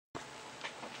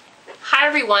Hi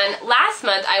everyone. Last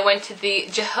month I went to the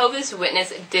Jehovah's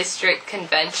Witness District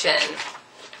Convention.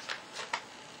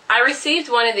 I received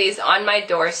one of these on my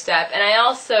doorstep, and I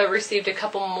also received a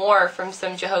couple more from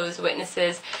some Jehovah's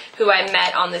Witnesses who I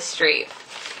met on the street.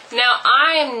 Now,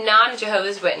 I am not a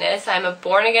Jehovah's Witness. I'm a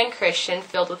born-again Christian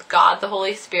filled with God the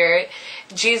Holy Spirit.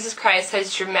 Jesus Christ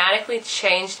has dramatically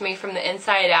changed me from the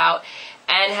inside out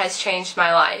and has changed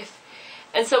my life.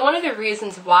 And so one of the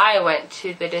reasons why I went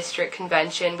to the district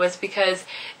convention was because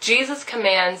Jesus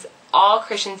commands all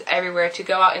Christians everywhere to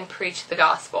go out and preach the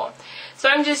gospel. So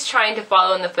I'm just trying to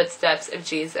follow in the footsteps of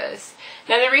Jesus.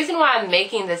 Now the reason why I'm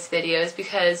making this video is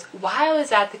because while I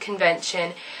was at the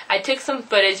convention, I took some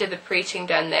footage of the preaching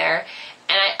done there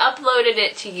and I uploaded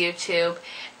it to YouTube,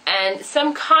 and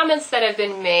some comments that have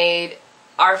been made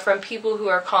are from people who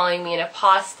are calling me an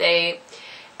apostate,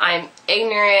 I'm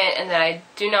ignorant, and that I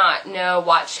do not know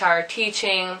Watchtower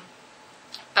teaching.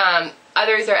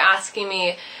 Others are asking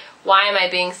me, why am I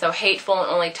being so hateful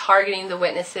and only targeting the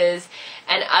witnesses?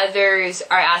 And others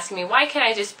are asking me, why can't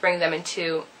I just bring them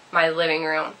into my living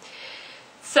room?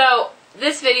 So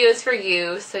this video is for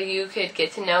you, so you could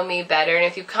get to know me better. And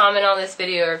if you comment on this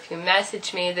video or if you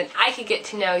message me, then I could get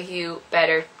to know you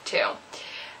better too.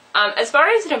 As far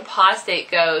as an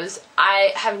apostate goes,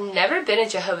 I have never been a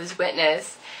Jehovah's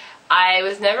Witness. I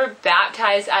was never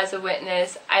baptized as a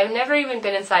witness. I've never even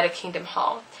been inside a Kingdom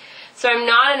Hall. So I'm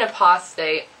not an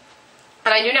apostate.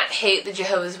 And I do not hate the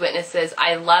Jehovah's Witnesses.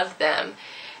 I love them.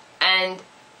 And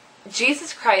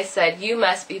Jesus Christ said, you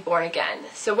must be born again.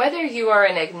 So whether you are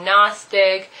an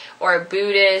agnostic or a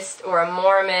Buddhist or a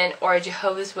Mormon or a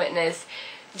Jehovah's Witness,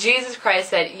 Jesus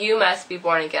Christ said, you must be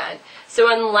born again. So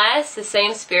unless the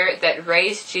same Spirit that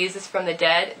raised Jesus from the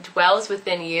dead dwells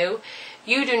within you,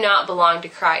 you do not belong to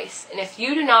Christ. And if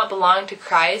you do not belong to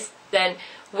Christ, then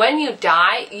when you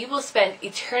die, you will spend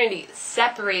eternity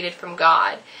separated from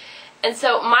God. And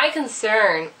so my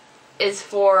concern is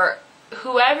for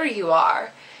whoever you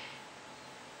are,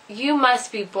 you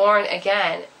must be born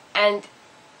again. And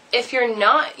if you're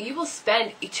not, you will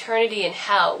spend eternity in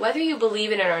hell, whether you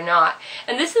believe in it or not.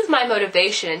 And this is my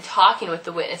motivation in talking with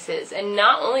the witnesses, and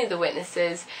not only the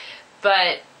witnesses,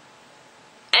 but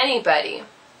anybody.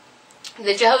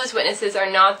 The Jehovah's Witnesses are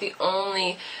not the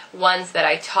only ones that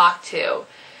I talk to.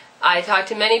 I talk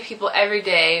to many people every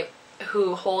day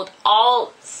who hold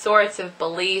all sorts of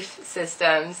belief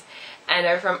systems and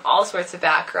are from all sorts of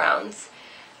backgrounds.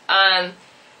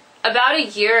 About a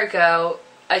year ago,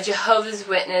 a Jehovah's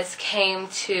Witness came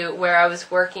to where I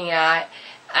was working at,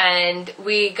 and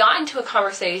we got into a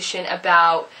conversation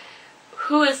about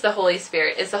who is the Holy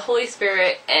Spirit. Is the Holy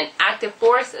Spirit an active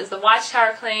force, as the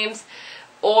Watchtower claims,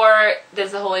 or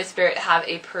does the Holy Spirit have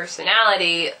a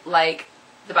personality like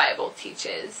the Bible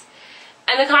teaches?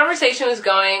 And the conversation was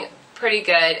going pretty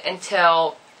good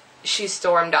until she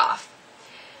stormed off.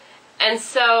 And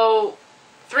so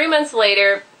 3 months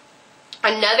later,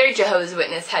 another Jehovah's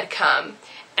Witness had come,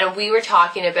 and we were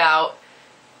talking about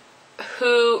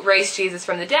who raised Jesus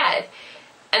from the dead.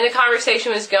 And the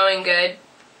conversation was going good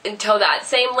until that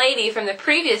same lady from the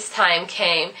previous time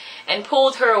came and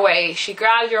pulled her away. She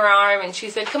grabbed her arm and she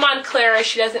said, "Come on, Clara,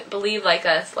 she doesn't believe like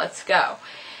us, let's go."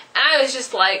 And I was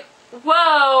just like,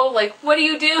 whoa, like, what are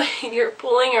you doing? You're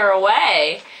pulling her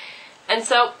away. And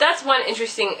so that's one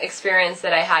interesting experience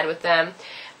that I had with them.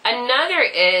 Another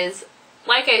is,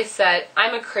 like I said,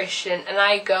 I'm a Christian and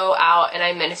I go out and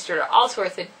I minister to all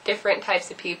sorts of different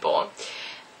types of people.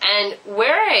 And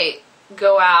where I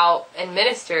go out and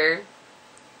minister,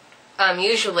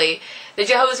 usually the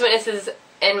Jehovah's Witnesses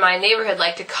in my neighborhood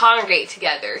like to congregate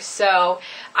together. So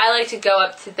I like to go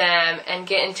up to them and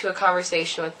get into a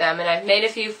conversation with them. And I've made a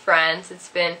few friends. It's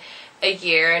been a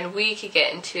year, and we could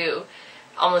get into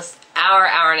almost hour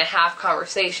and a half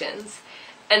conversations.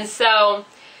 And so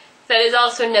that is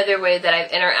also another way that I've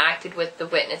interacted with the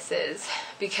witnesses,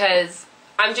 because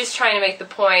I'm just trying to make the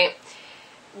point,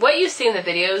 what you see in the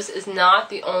videos is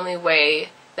not the only way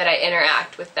that I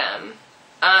interact with them.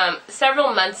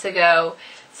 Several months ago,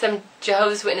 some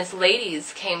Jehovah's Witness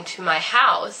ladies came to my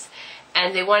house,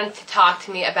 and they wanted to talk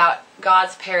to me about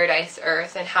God's paradise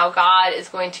earth and how God is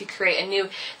going to create a new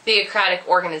theocratic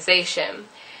organization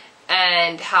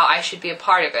and how I should be a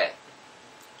part of it.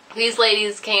 These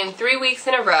ladies came 3 weeks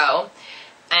in a row,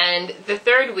 and the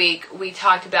third week we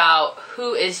talked about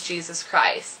who is Jesus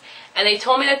Christ. And they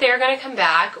told me that they were going to come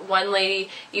back. One lady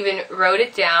even wrote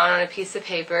it down on a piece of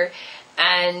paper,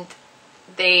 and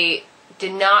they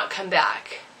did not come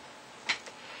back.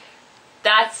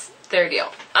 That's their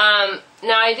deal.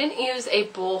 Now, I didn't use a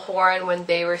bullhorn when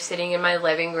they were sitting in my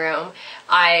living room.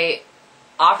 I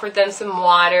offered them some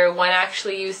water. One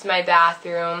actually used my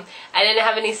bathroom. I didn't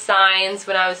have any signs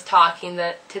when I was talking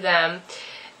to them.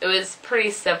 It was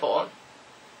pretty civil.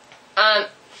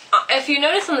 If you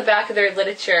notice on the back of their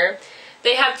literature,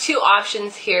 they have two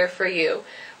options here for you.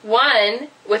 One,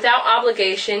 without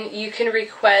obligation, you can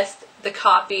request the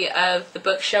copy of the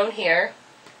book shown here.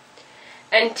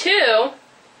 And two,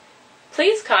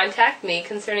 please contact me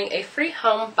concerning a free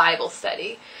home Bible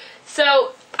study.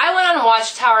 So I went on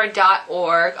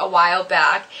watchtower.org a while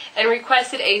back and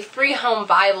requested a free home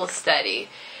Bible study,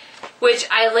 which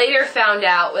I later found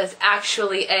out was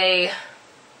actually a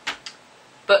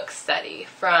book study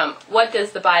from What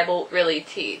Does the Bible Really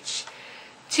Teach?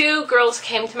 Two girls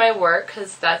came to my work,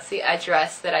 because that's the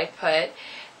address that I put,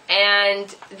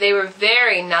 and they were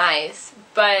very nice,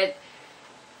 but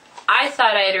I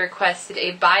thought I had requested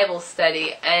a Bible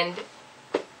study, and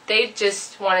they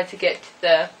just wanted to get to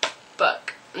the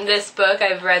book. This book,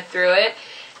 I've read through it,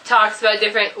 talks about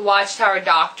different Watchtower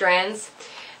doctrines,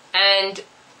 and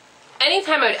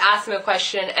anytime I would ask them a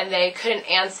question and they couldn't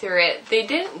answer it, they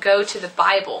didn't go to the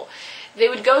Bible. They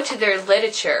would go to their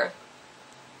literature.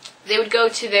 They would go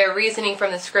to their reasoning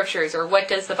from the scriptures, or what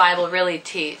does the Bible really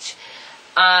teach.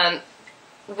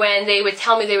 When they would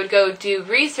tell me they would go do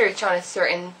research on a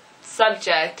certain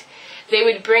subject, they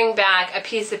would bring back a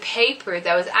piece of paper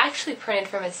that was actually printed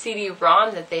from a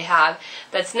CD-ROM that they have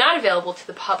that's not available to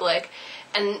the public,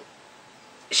 and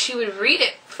she would read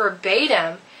it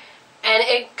verbatim. And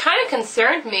it kind of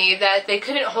concerned me that they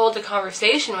couldn't hold a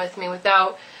conversation with me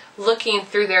without looking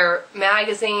through their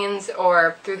magazines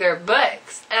or through their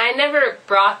books. And I never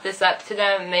brought this up to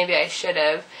them, maybe I should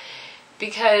have,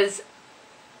 because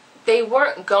they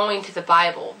weren't going to the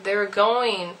Bible. They were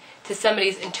going to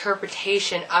somebody's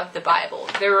interpretation of the Bible.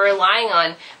 They were relying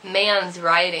on man's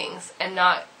writings and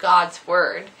not God's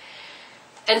Word.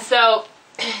 And so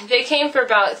they came for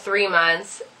about 3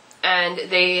 months, and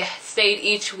they stayed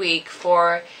each week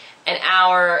for an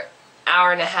hour,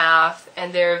 hour and a half,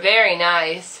 and they were very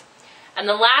nice. And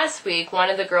the last week, one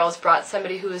of the girls brought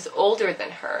somebody who was older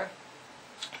than her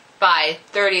by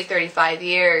 30, 35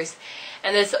 years.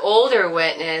 And this older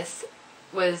witness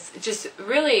was just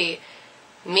really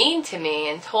mean to me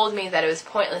and told me that it was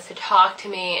pointless to talk to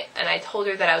me, and I told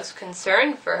her that I was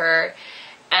concerned for her,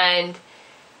 and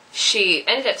she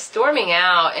ended up storming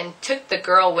out and took the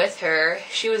girl with her.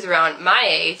 She was around my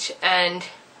age, and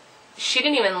she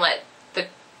didn't even let the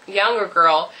younger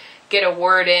girl get a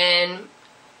word in,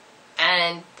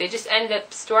 and they just ended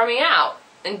up storming out.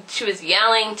 And she was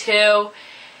yelling too.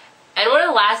 And one of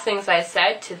the last things I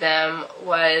said to them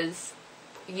was,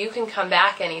 you can come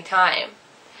back anytime.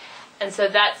 And so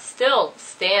that still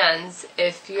stands.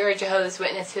 If you're a Jehovah's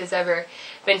Witness who's ever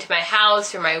been to my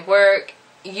house or my work,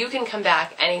 you can come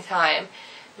back anytime.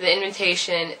 The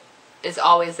invitation is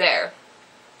always there.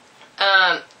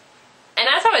 And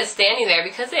as I was standing there,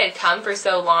 because they had come for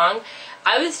so long,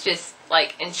 I was just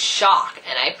like in shock,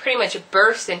 and I pretty much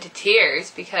burst into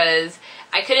tears because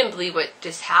I couldn't believe what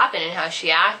just happened and how she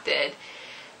acted.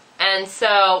 And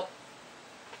so,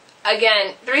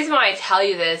 again, the reason why I tell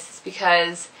you this is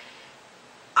because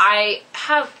I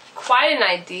have quite an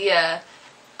idea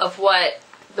of what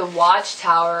the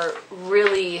Watchtower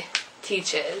really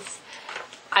teaches.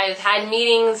 I've had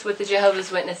meetings with the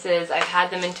Jehovah's Witnesses. I've had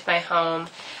them into my home.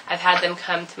 I've had them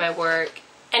come to my work.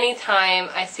 Anytime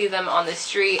I see them on the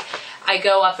street, I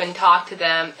go up and talk to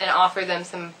them and offer them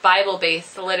some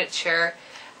Bible-based literature.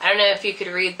 I don't know if you could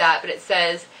read that, but it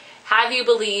says, "Have you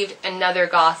believed another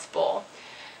gospel?"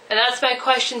 And that's my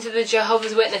question to the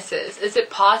Jehovah's Witnesses. Is it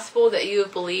possible that you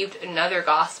have believed another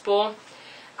gospel?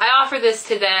 I offer this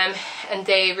to them, and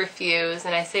they refuse.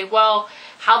 And I say, well,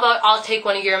 how about I'll take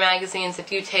one of your magazines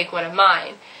if you take one of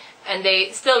mine? And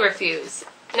they still refuse.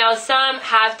 Now, some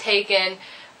have taken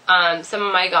some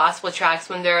of my gospel tracts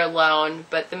when they're alone,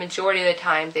 but the majority of the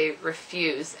time they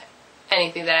refuse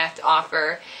anything that I have to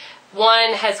offer.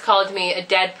 One has called me a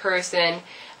dead person.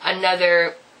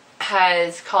 Another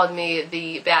has called me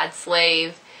the bad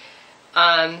slave.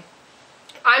 I'm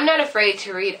not afraid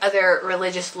to read other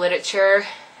religious literature,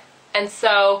 and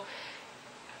so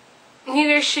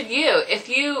neither should you. If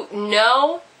you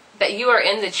know that you are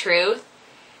in the truth,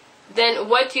 then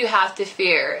what do you have to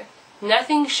fear?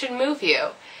 Nothing should move you.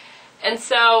 And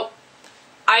so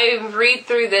I read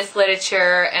through this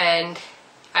literature, and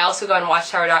I also go on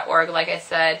watchtower.org, like I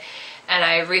said, and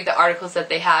I read the articles that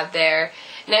they have there.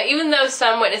 Now, even though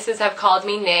some witnesses have called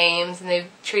me names and they've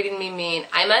treated me mean,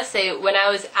 I must say, when I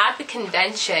was at the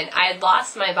convention, I had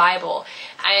lost my Bible,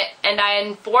 and I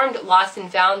informed Lost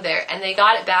and Found there, and they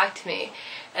got it back to me.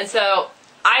 And so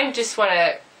I just want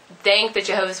to thank the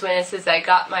Jehovah's Witnesses that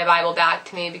got my Bible back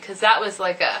to me, because that was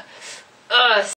like a